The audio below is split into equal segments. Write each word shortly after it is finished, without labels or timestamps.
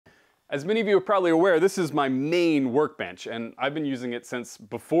As many of you are probably aware, this is my main workbench, and I've been using it since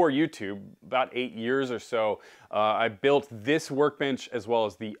before YouTube, about 8 years or so. I built this workbench as well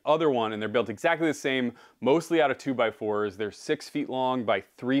as the other one, and they're built exactly the same, mostly out of 2x4s. They're 6 feet long by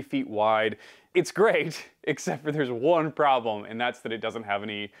 3 feet wide. It's great, except for there's one problem, and that's that it doesn't have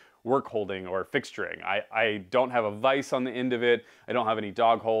any work holding or fixturing. I don't have a vise on the end of it. I don't have any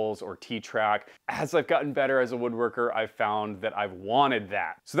dog holes or T-track. As I've gotten better as a woodworker, I've found that I've wanted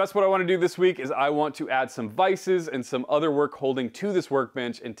that. So that's what I want to do this week is I want to add some vices and some other work holding to this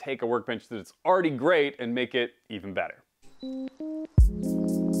workbench and take a workbench that's already great and make it even better.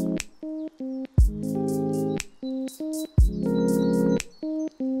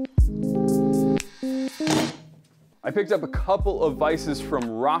 I picked up a couple of vices from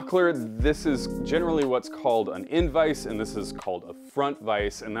Rockler. This is generally what's called an end vise, and this is called a front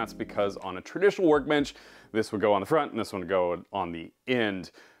vise, and that's because on a traditional workbench, this would go on the front and this one would go on the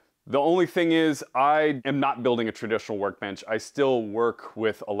end. The only thing is, I am not building a traditional workbench. I still work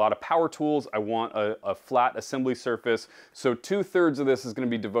with a lot of power tools. I want a flat assembly surface. So 2/3 of this is gonna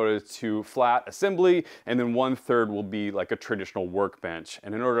be devoted to flat assembly, and then 1/3 will be like a traditional workbench.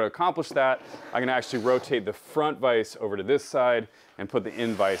 And in order to accomplish that, I'm gonna actually rotate the front vise over to this side and put the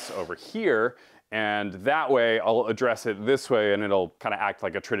end vise over here. And that way I'll address it this way and it'll kind of act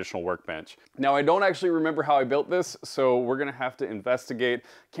like a traditional workbench. Now I don't actually remember how I built this, so we're gonna have to investigate.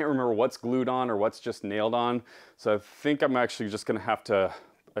 Can't remember what's glued on or what's just nailed on. So I think I'm actually just gonna have to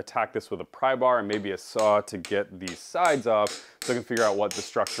attack this with a pry bar and maybe a saw to get these sides off so I can figure out what the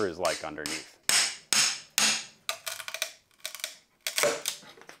structure is like underneath.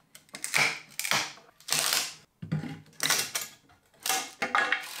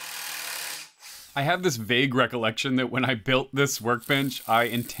 I have this vague recollection that when I built this workbench, I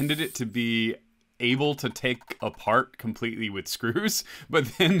intended it to be able to take apart completely with screws, but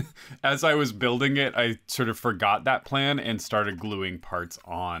then as I was building it, I sort of forgot that plan and started gluing parts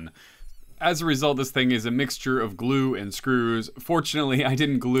on. As a result, this thing is a mixture of glue and screws. Fortunately, I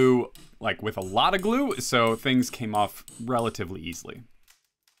didn't glue like with a lot of glue, so things came off relatively easily.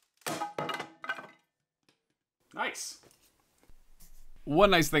 Nice.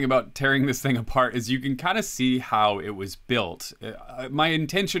 One nice thing about tearing this thing apart is you can kind of see how it was built. My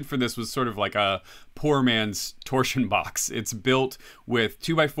intention for this was sort of like a poor man's torsion box. It's built with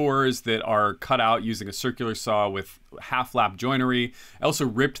 2x4s that are cut out using a circular saw with half lap joinery. I also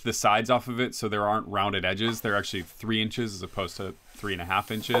ripped the sides off of it so there aren't rounded edges. They're actually 3 inches as opposed to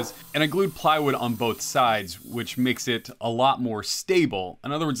 3.5 inches. And I glued plywood on both sides, which makes it a lot more stable.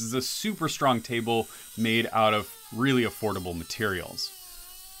 In other words, it's a super strong table made out of really affordable materials.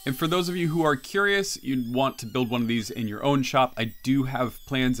 And for those of you who are curious, you'd want to build one of these in your own shop, I do have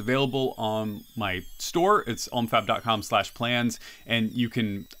plans available on my store. It's almfab.com/plans, and you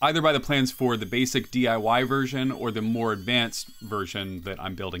can either buy the plans for the basic DIY version or the more advanced version that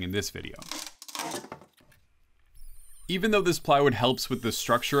I'm building in this video. Even though this plywood helps with the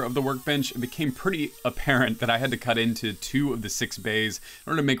structure of the workbench, it became pretty apparent that I had to cut into 2 of the 6 bays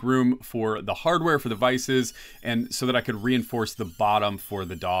in order to make room for the hardware for the vices and so that I could reinforce the bottom for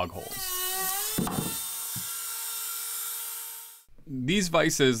the dog holes. These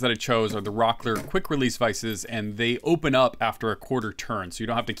vices that I chose are the Rockler quick release vices, and they open up after a quarter turn, so you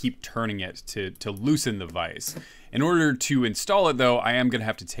don't have to keep turning it to loosen the vise. In order to install it though, I am gonna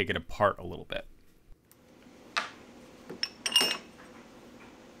have to take it apart a little bit.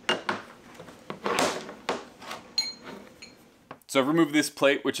 So I've removed this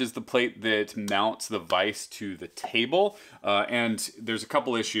plate, which is the plate that mounts the vise to the table. And there's a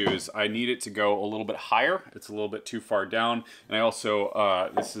couple issues. I need it to go a little bit higher. It's a little bit too far down. And I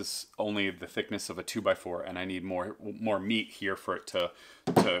also, this is only the thickness of a 2x4, and I need more meat here for it to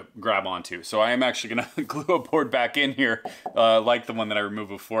grab onto. So I am actually gonna glue a board back in here, like the one that I removed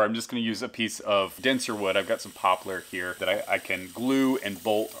before. I'm just gonna use a piece of denser wood. I've got some poplar here that I can glue and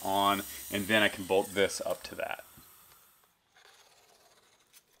bolt on, and then I can bolt this up to that.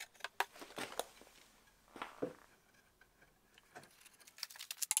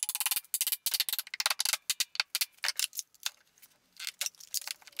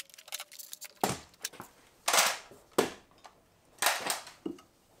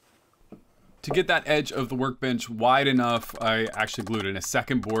 To get that edge of the workbench wide enough, I actually glued in a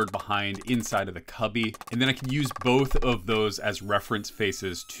second board behind inside of the cubby, and then I can use both of those as reference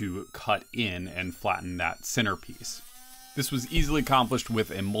faces to cut in and flatten that centerpiece. This was easily accomplished with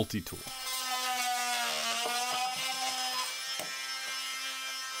a multi-tool.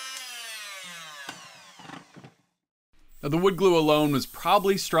 Now, the wood glue alone was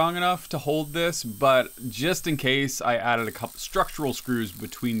probably strong enough to hold this, but just in case, I added a couple structural screws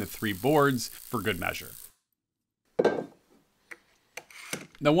between the 3 boards for good measure.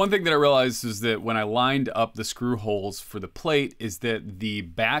 Now, one thing that I realized is that when I lined up the screw holes for the plate is that the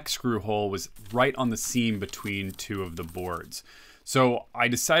back screw hole was right on the seam between 2 of the boards. So I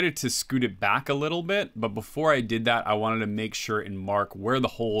decided to scoot it back a little bit, but before I did that, I wanted to make sure and mark where the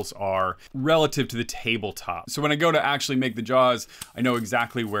holes are relative to the tabletop. So when I go to actually make the jaws, I know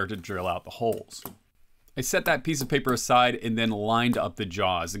exactly where to drill out the holes. I set that piece of paper aside and then lined up the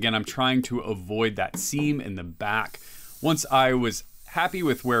jaws. Again, I'm trying to avoid that seam in the back. Once I was happy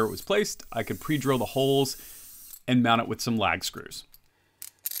with where it was placed, I could pre-drill the holes and mount it with some lag screws.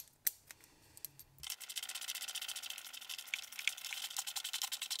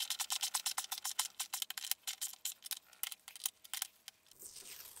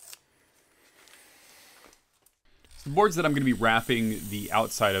 The boards that I'm going to be wrapping the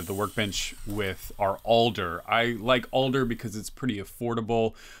outside of the workbench with are alder. I like alder because it's pretty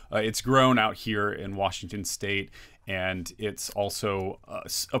affordable. It's grown out here in Washington State, and it's also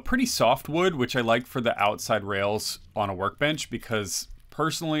a pretty soft wood, which I like for the outside rails on a workbench because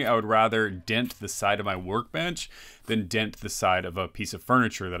personally I would rather dent the side of my workbench than dent the side of a piece of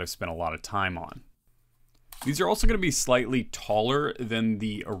furniture that I've spent a lot of time on. These are also going to be slightly taller than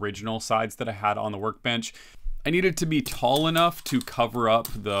the original sides that I had on the workbench. I needed to be tall enough to cover up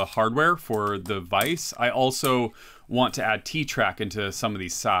the hardware for the vise. I also want to add T-track into some of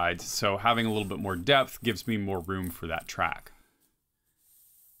these sides, so having a little bit more depth gives me more room for that track.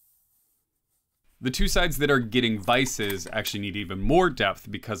 The 2 sides that are getting vices actually need even more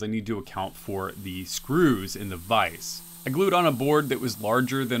depth because I need to account for the screws in the vise. I glued on a board that was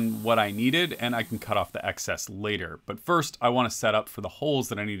larger than what I needed, and I can cut off the excess later. But first, I want to set up for the holes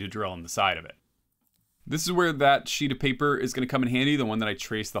that I need to drill in the side of it. This is where that sheet of paper is going to come in handy, the one that I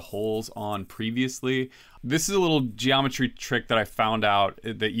traced the holes on previously. This is a little geometry trick that I found out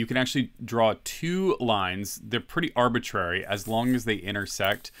that you can actually draw 2 lines. They're pretty arbitrary as long as they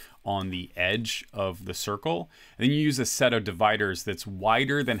intersect on the edge of the circle. And then you use a set of dividers that's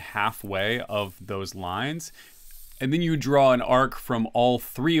wider than halfway of those lines. And then you draw an arc from all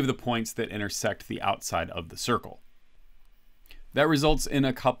 3 of the points that intersect the outside of the circle. That results in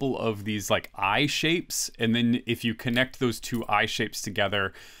a couple of these like eye shapes, and then if you connect those 2 eye shapes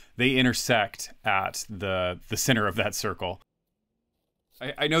together, they intersect at the center of that circle.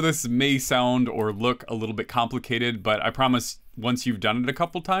 I know this may sound or look a little bit complicated, but I promise once you've done it a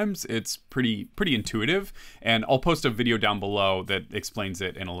couple times, it's pretty intuitive, and I'll post a video down below that explains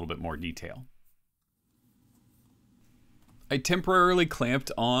it in a little bit more detail. I temporarily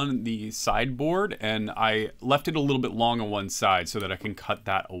clamped on the sideboard and I left it a little bit long on one side so that I can cut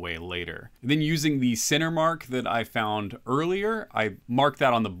that away later. And then using the center mark that I found earlier, I marked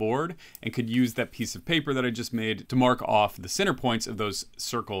that on the board and could use that piece of paper that I just made to mark off the center points of those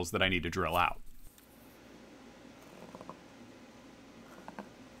circles that I need to drill out.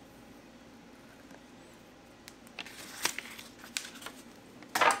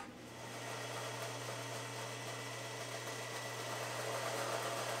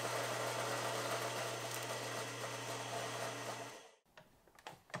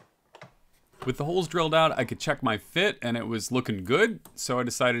 With the holes drilled out, I could check my fit and it was looking good, so I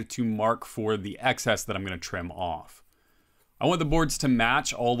decided to mark for the excess that I'm going to trim off. I want the boards to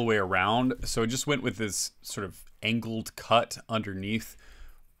match all the way around, so I just went with this sort of angled cut underneath.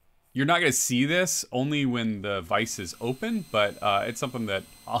 You're not going to see this only when the vise is open, but it's something that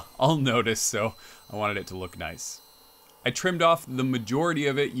I'll notice, so I wanted it to look nice. I trimmed off the majority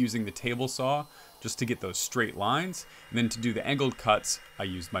of it using the table saw just to get those straight lines, and then to do the angled cuts, I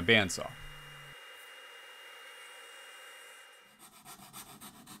used my bandsaw.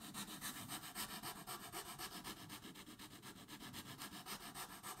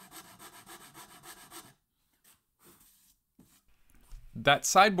 That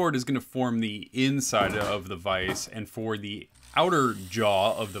sideboard is going to form the inside of the vise, and for the outer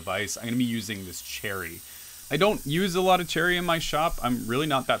jaw of the vise, I'm going to be using this cherry. I don't use a lot of cherry in my shop. I'm really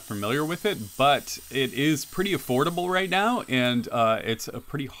not that familiar with it, but it is pretty affordable right now, and it's a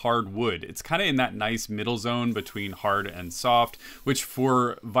pretty hard wood. It's kind of in that nice middle zone between hard and soft, which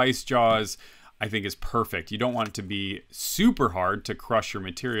for vise jaws, I think is perfect. You don't want it to be super hard to crush your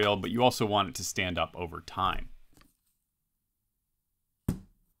material, but you also want it to stand up over time.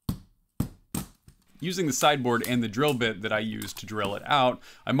 Using the sideboard and the drill bit that I used to drill it out,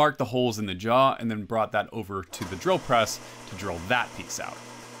 I marked the holes in the jaw and then brought that over to the drill press to drill that piece out.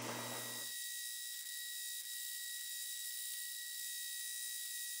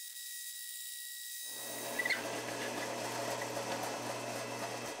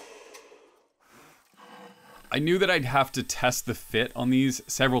 I knew that I'd have to test the fit on these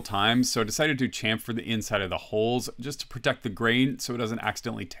several times, so I decided to chamfer the inside of the holes just to protect the grain so it doesn't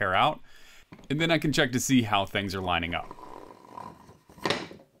accidentally tear out. And then I can check to see how things are lining up.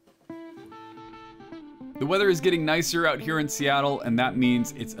 The weather is getting nicer out here in Seattle, and that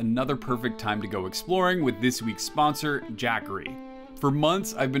means it's another perfect time to go exploring with this week's sponsor, Jackery. For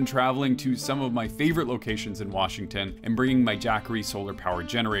months, I've been traveling to some of my favorite locations in Washington and bringing my Jackery solar power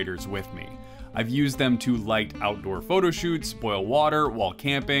generators with me. I've used them to light outdoor photo shoots, boil water while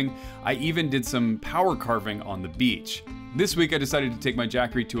camping. I even did some power carving on the beach. This week I decided to take my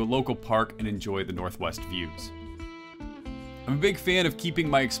Jackery to a local park and enjoy the northwest views. I'm a big fan of keeping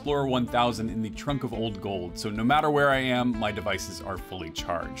my Explorer 1000 in the trunk of old gold, so no matter where I am, my devices are fully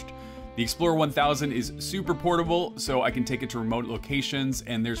charged. The Explorer 1000 is super portable, so I can take it to remote locations,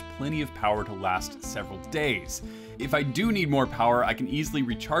 and there's plenty of power to last several days. If I do need more power, I can easily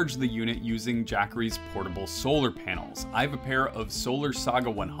recharge the unit using Jackery's portable solar panels. I have a pair of Solar Saga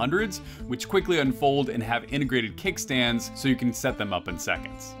 100s, which quickly unfold and have integrated kickstands, so you can set them up in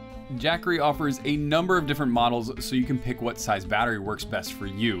seconds. Jackery offers a number of different models, so you can pick what size battery works best for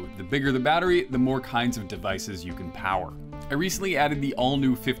you. The bigger the battery, the more kinds of devices you can power. I recently added the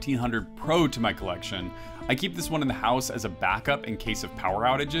all-new 1500 Pro to my collection. I keep this one in the house as a backup in case of power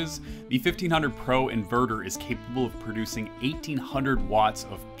outages. The 1500 Pro inverter is capable of producing 1800 watts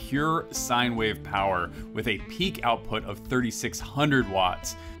of pure sine wave power with a peak output of 3600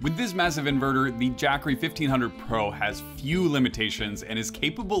 watts. With this massive inverter, the Jackery 1500 Pro has few limitations and is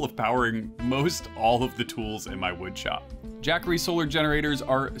capable of powering most all of the tools in my wood shop. Jackery solar generators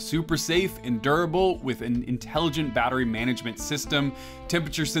are super safe and durable with an intelligent battery management system,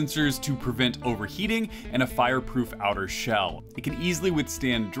 temperature sensors to prevent overheating, and a fireproof outer shell. It can easily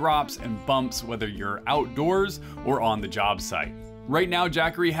withstand drops and bumps whether you're outdoors or on the job site. Right now,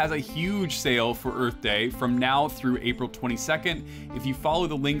 Jackery has a huge sale for Earth Day from now through April 22nd. If you follow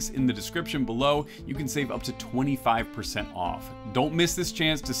the links in the description below, you can save up to 25% off. Don't miss this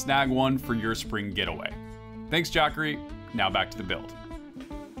chance to snag one for your spring getaway. Thanks, Jackery. Now back to the build.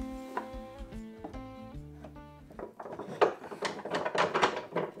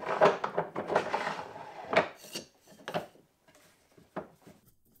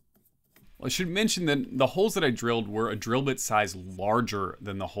 Well, I should mention that the holes that I drilled were a drill bit size larger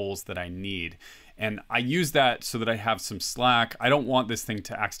than the holes that I need. And I use that so that I have some slack. I don't want this thing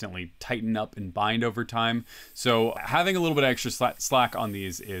to accidentally tighten up and bind over time. So having a little bit of extra slack on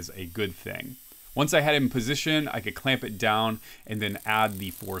these is a good thing. Once I had it in position, I could clamp it down and then add the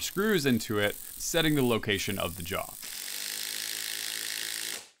 4 screws into it, setting the location of the jaw.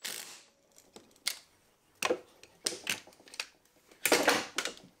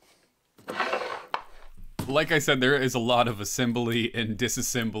 Like I said, there is a lot of assembly and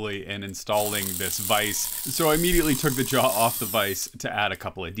disassembly in installing this vise, so I immediately took the jaw off the vise to add a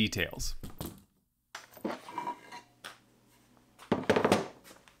couple of details.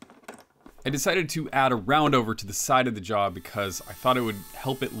 I decided to add a round over to the side of the jaw because I thought it would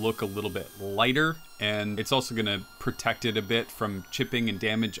help it look a little bit lighter, and it's also going to protect it a bit from chipping and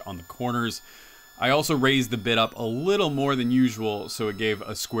damage on the corners. I also raised the bit up a little more than usual so it gave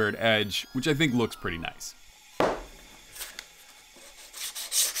a squared edge, which I think looks pretty nice.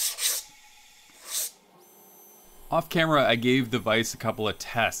 Off camera, I gave the vise a couple of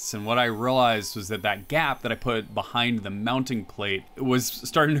tests, and what I realized was that that gap that I put behind the mounting plate was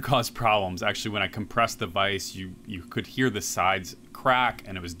starting to cause problems. Actually, when I compressed the vise, you could hear the sides crack,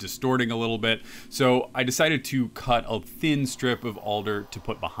 and it was distorting a little bit. So I decided to cut a thin strip of alder to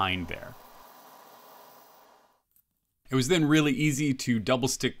put behind there. It was then really easy to double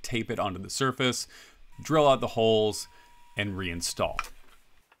stick tape it onto the surface, drill out the holes, and reinstall.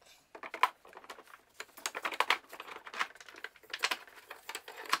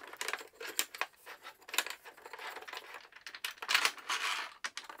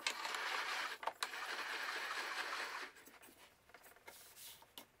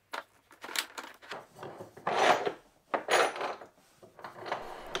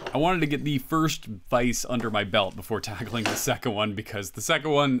 I wanted to get the first vise under my belt before tackling the second one because the second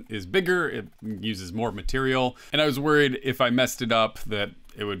one is bigger, it uses more material, and I was worried if I messed it up that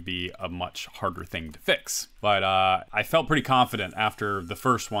it would be a much harder thing to fix. But I felt pretty confident after the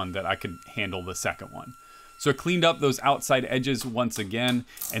first one that I could handle the second one. So I cleaned up those outside edges once again,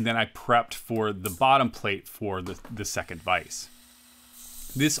 and then I prepped for the bottom plate for the second vise.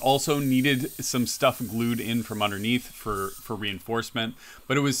 This also needed some stuff glued in from underneath for reinforcement,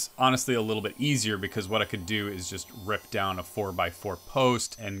 but it was honestly a little bit easier because what I could do is just rip down a 4x4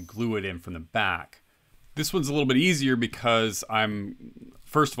 post and glue it in from the back. This one's a little bit easier because I'm,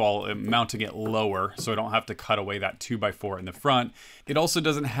 first of all, mounting it lower so I don't have to cut away that 2x4 in the front. It also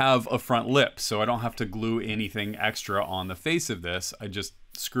doesn't have a front lip, so I don't have to glue anything extra on the face of this. I just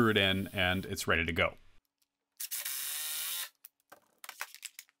screw it in and it's ready to go.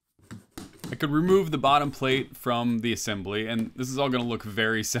 I could remove the bottom plate from the assembly, and this is all gonna look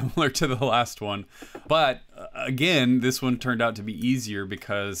very similar to the last one. But again, this one turned out to be easier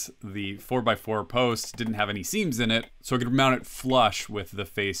because the 4x4 post didn't have any seams in it, so I could mount it flush with the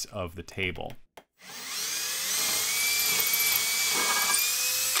face of the table.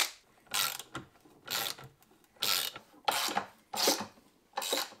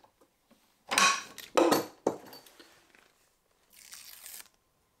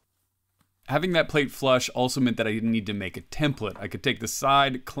 Having that plate flush also meant that I didn't need to make a template. I could take the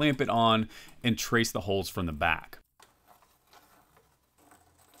side, clamp it on, and trace the holes from the back.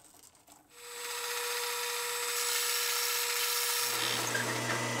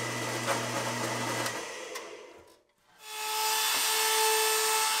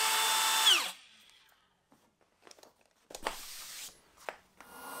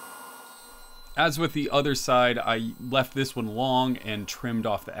 As with the other side, I left this one long and trimmed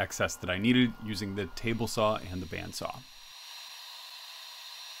off the excess that I needed using the table saw and the bandsaw.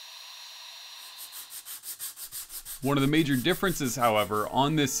 One of the major differences, however,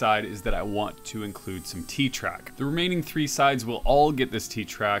 on this side is that I want to include some T-track. The remaining 3 sides will all get this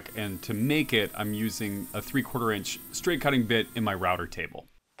T-track, and to make it, I'm using a 3/4 inch straight cutting bit in my router table.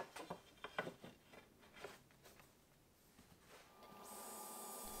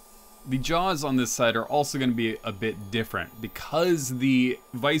 The jaws on this side are also going to be a bit different. Because the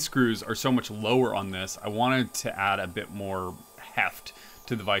vice screws are so much lower on this, I wanted to add a bit more heft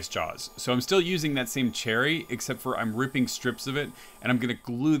to the vice jaws. So I'm still using that same cherry, except for I'm ripping strips of it, and I'm going to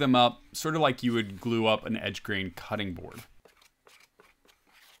glue them up, sort of like you would glue up an edge grain cutting board.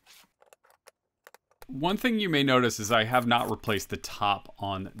 One thing you may notice is I have not replaced the top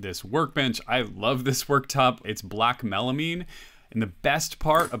on this workbench. I love this worktop. It's black melamine. And the best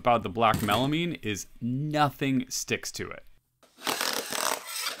part about the black melamine is nothing sticks to it.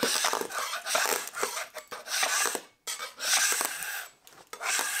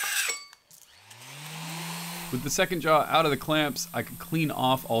 With the second jaw out of the clamps, I can clean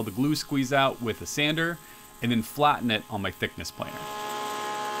off all the glue squeeze out with a sander and then flatten it on my thickness planer.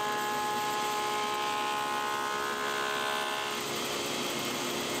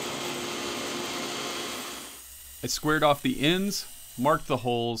 I squared off the ends, marked the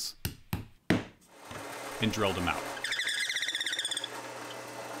holes, and drilled them out.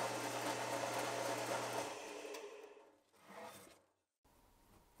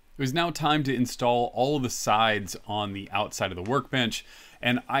 It was now time to install all of the sides on the outside of the workbench,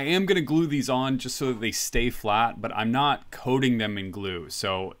 and I am going to glue these on just so that they stay flat, but I'm not coating them in glue.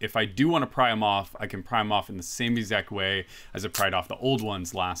 So if I do want to pry them off, I can pry them off in the same exact way as I pried off the old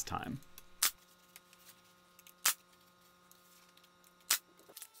ones last time.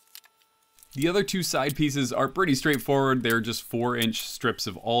 The other 2 side pieces are pretty straightforward. They're just 4-inch strips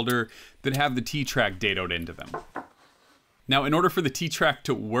of alder that have the T-track dadoed into them. Now, in order for the T-track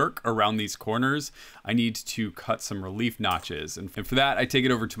to work around these corners, I need to cut some relief notches. And for that, I take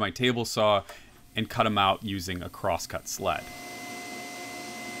it over to my table saw and cut them out using a crosscut sled.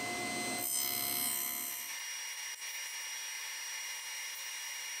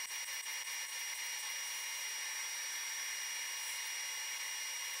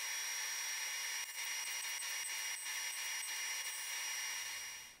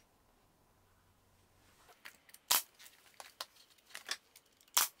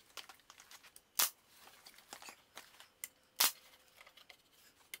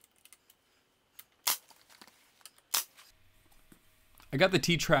 I got the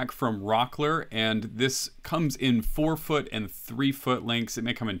T-track from Rockler, and this comes in 4-foot and 3-foot lengths. It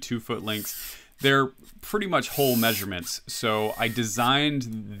may come in 2-foot lengths. They're pretty much whole measurements. So I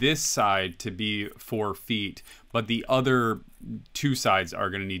designed this side to be 4 feet, but the other 2 sides are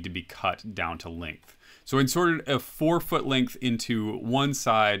going to need to be cut down to length. So I inserted a 4-foot length into one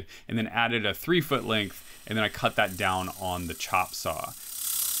side and then added a 3-foot length, and then I cut that down on the chop saw.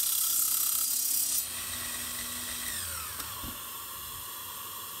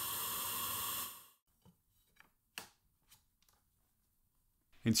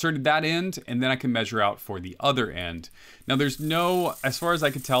 Inserted that end, and then I can measure out for the other end. Now there's no, as far as I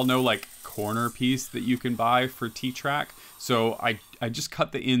can tell, no like corner piece that you can buy for T-track. So I just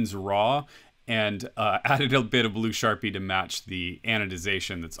cut the ends raw and added a bit of blue Sharpie to match the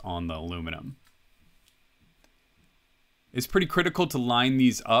anodization that's on the aluminum. It's pretty critical to line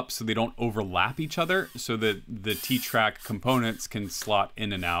these up so they don't overlap each other, so that the T-track components can slot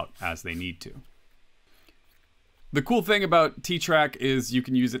in and out as they need to. The cool thing about T-track is you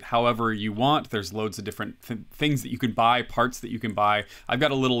can use it however you want. There's loads of different things that you can buy, parts that you can buy. I've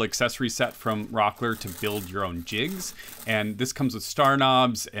got a little accessory set from Rockler to build your own jigs, and this comes with star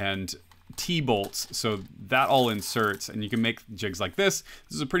knobs and T-bolts, so that all inserts, and you can make jigs like this.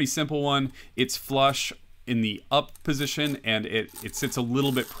 This is a pretty simple one. It's flush in the up position, and it sits a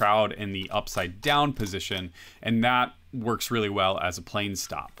little bit proud in the upside down position, and that works really well as a plane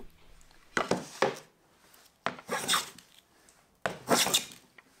stop.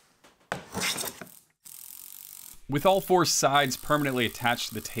 With all four sides permanently attached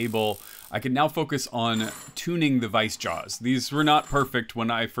to the table, I can now focus on tuning the vice jaws. These were not perfect when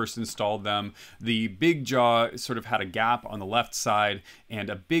I first installed them. The big jaw sort of had a gap on the left side and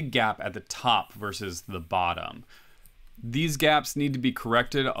a big gap at the top versus the bottom. These gaps need to be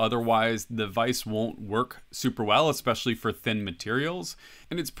corrected, otherwise the vice won't work super well, especially for thin materials,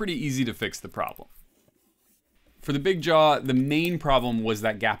 and it's pretty easy to fix the problem. For the big jaw, the main problem was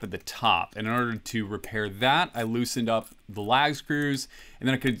that gap at the top, and in order to repair that, I loosened up the lag screws, and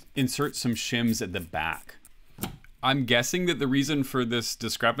then I could insert some shims at the back. I'm guessing that the reason for this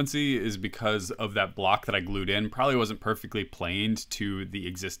discrepancy is because of that block that I glued in. Probably wasn't perfectly planed to the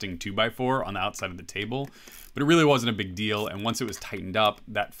existing 2x4 on the outside of the table, but it really wasn't a big deal, and once it was tightened up,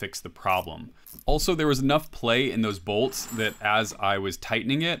 that fixed the problem. Also, there was enough play in those bolts that as I was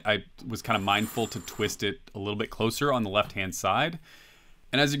tightening it, I was kind of mindful to twist it a little bit closer on the left-hand side.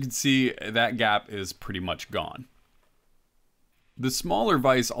 And as you can see, that gap is pretty much gone. The smaller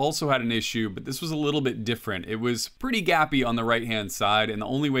vise also had an issue, but this was a little bit different. It was pretty gappy on the right-hand side, and the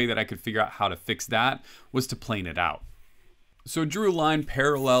only way that I could figure out how to fix that was to plane it out. So I drew a line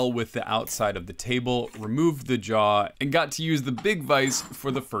parallel with the outside of the table, removed the jaw, and got to use the big vise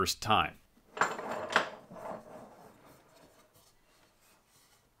for the first time.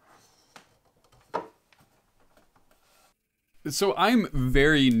 So I'm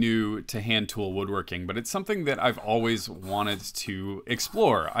very new to hand tool woodworking, but it's something that I've always wanted to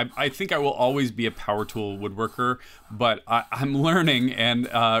explore. I think I will always be a power tool woodworker, but I'm learning and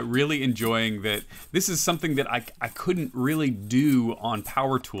really enjoying that this is something that I couldn't really do on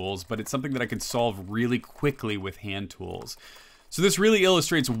power tools, but it's something that I can solve really quickly with hand tools. So this really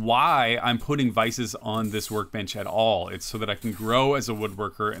illustrates why I'm putting vices on this workbench at all. It's so that I can grow as a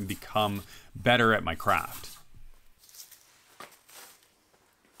woodworker and become better at my craft.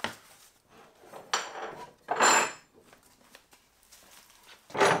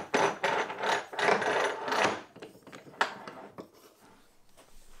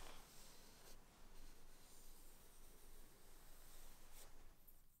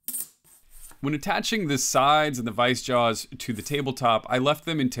 When attaching the sides and the vice jaws to the tabletop, I left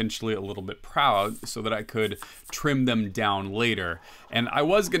them intentionally a little bit proud so that I could trim them down later. And I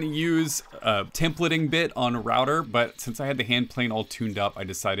was going to use a templating bit on a router, but since I had the hand plane all tuned up, I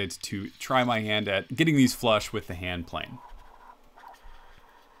decided to try my hand at getting these flush with the hand plane.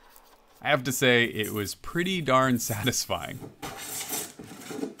 I have to say, it was pretty darn satisfying.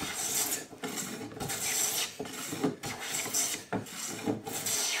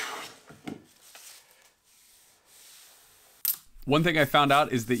 One thing I found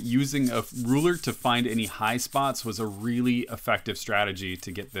out is that using a ruler to find any high spots was a really effective strategy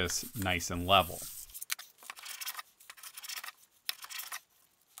to get this nice and level.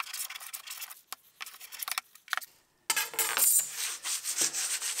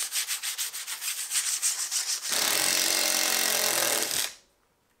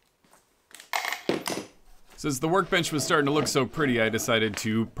 Since the workbench was starting to look so pretty, I decided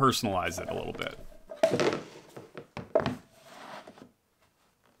to personalize it a little bit.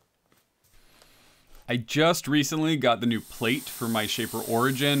 I just recently got the new plate for my Shaper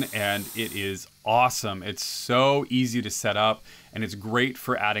Origin, and it is awesome. It's so easy to set up, and it's great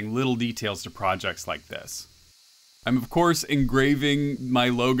for adding little details to projects like this. I'm of course engraving my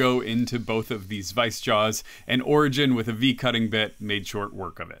logo into both of these vice jaws, and Origin with a V-cutting bit made short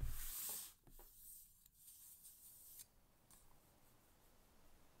work of it.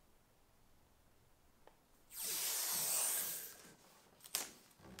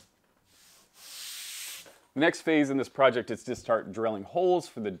 The next phase in this project is to start drilling holes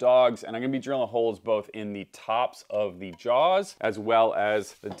for the dogs, and I'm gonna be drilling holes both in the tops of the jaws as well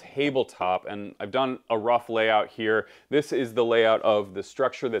as the tabletop. And I've done a rough layout here. This is the layout of the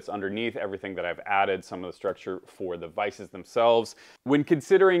structure that's underneath, everything that I've added, some of the structure for the vices themselves. When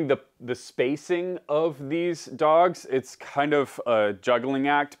considering the spacing of these dogs, it's kind of a juggling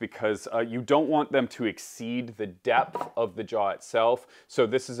act because you don't want them to exceed the depth of the jaw itself. So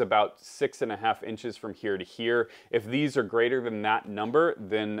this is about 6.5 inches from here to here. If these are greater than that number,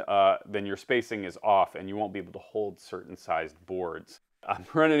 then your spacing is off and you won't be able to hold certain sized boards. I'm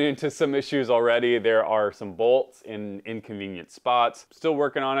running into some issues already. There are some bolts in inconvenient spots. Still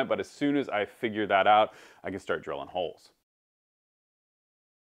working on it, but as soon as I figure that out, I can start drilling holes.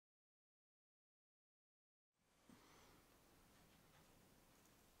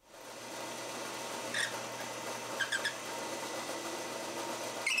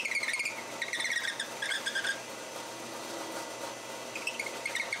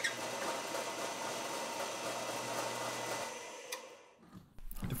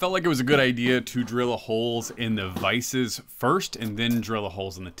 It felt like it was a good idea to drill holes in the vices first and then drill the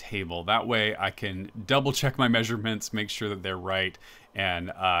holes in the table. That way I can double check my measurements, make sure that they're right,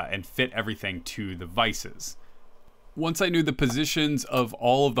 and fit everything to the vices. Once I knew the positions of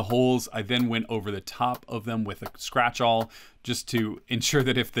all of the holes, I then went over the top of them with a scratch-awl just to ensure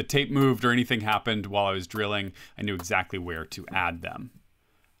that if the tape moved or anything happened while I was drilling, I knew exactly where to add them.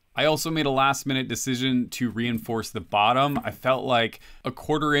 I also made a last-minute decision to reinforce the bottom. I felt like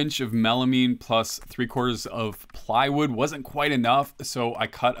 1/4 inch of melamine plus 3/4 of plywood wasn't quite enough, so I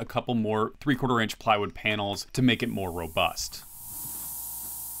cut a couple more 3/4 inch plywood panels to make it more robust.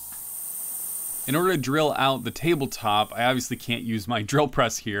 In order to drill out the tabletop, I obviously can't use my drill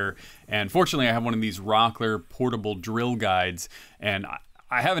press here, and fortunately I have one of these Rockler portable drill guides, and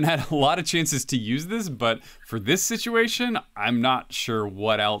I haven't had a lot of chances to use this, but for this situation, I'm not sure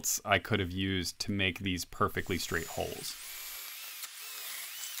what else I could have used to make these perfectly straight holes.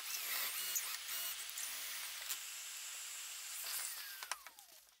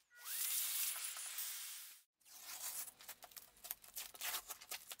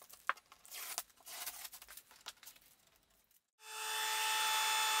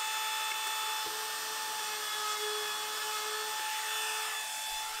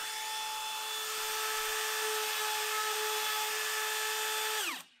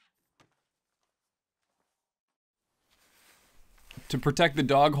 To protect the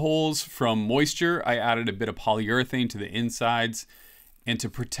dog holes from moisture, I added a bit of polyurethane to the insides. And to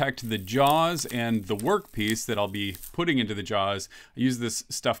protect the jaws and the workpiece that I'll be putting into the jaws, I use this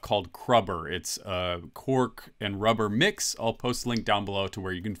stuff called Crubber. It's a cork and rubber mix. I'll post a link down below to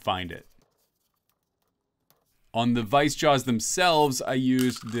where you can find it. On the vice jaws themselves, I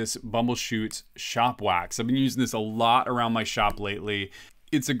used this Bumbleshoot shop wax. I've been using this a lot around my shop lately.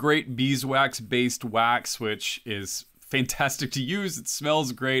 It's a great beeswax based wax, which is fantastic to use. It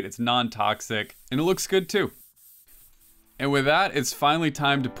smells great, it's non-toxic, and it looks good too. And with that, it's finally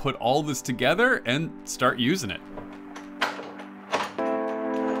time to put all this together and start using it.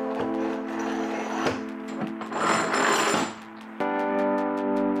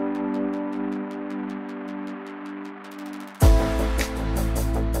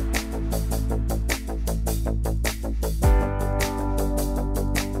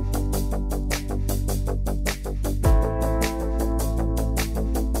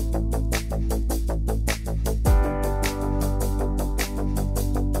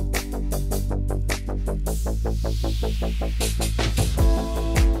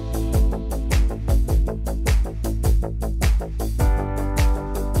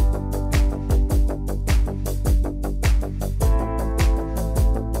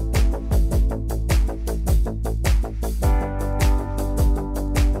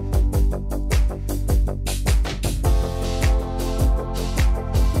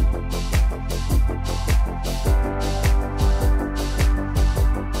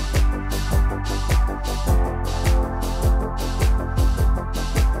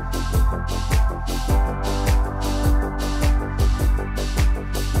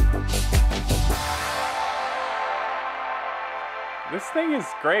 This thing is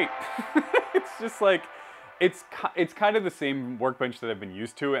great. It's just like, it's kind of the same workbench that I've been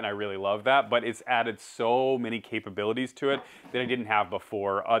used to, and I really love that, but it's added so many capabilities to it that I didn't have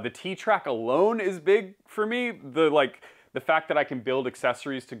before. The T-Track alone is big for me. The fact that I can build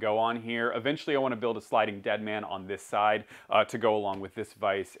accessories to go on here. Eventually I want to build a sliding dead man on this side to go along with this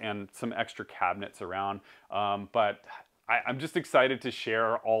vise and some extra cabinets around. But I'm just excited to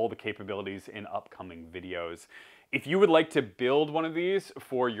share all the capabilities in upcoming videos. If you would like to build one of these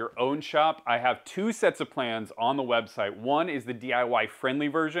for your own shop, I have 2 sets of plans on the website. One is the DIY friendly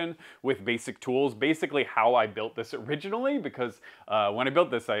version with basic tools, basically how I built this originally, because when I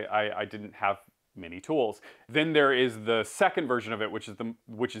built this, I didn't have many tools. Then there is the second version of it, which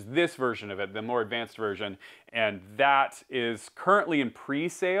is this version of it, the more advanced version, and that is currently in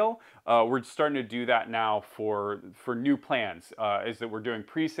pre-sale. We're starting to do that now for new plans, is that we're doing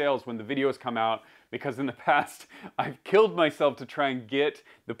pre-sales when the videos come out, because in the past I've killed myself to try and get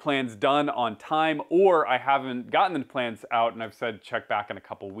the plans done on time, or I haven't gotten the plans out and I've said check back in a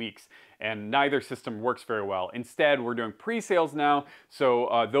couple weeks, and neither system works very well. Instead, we're doing pre-sales now,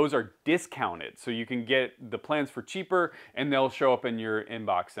 so those are discounted, so you can get the plans for cheaper and they'll show up in your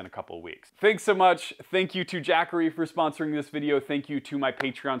inbox in a couple of weeks. Thanks so much. Thank you to Jackery for sponsoring this video. Thank you to my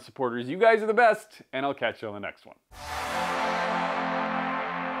Patreon supporters. You guys are the best, and I'll catch you on the next one.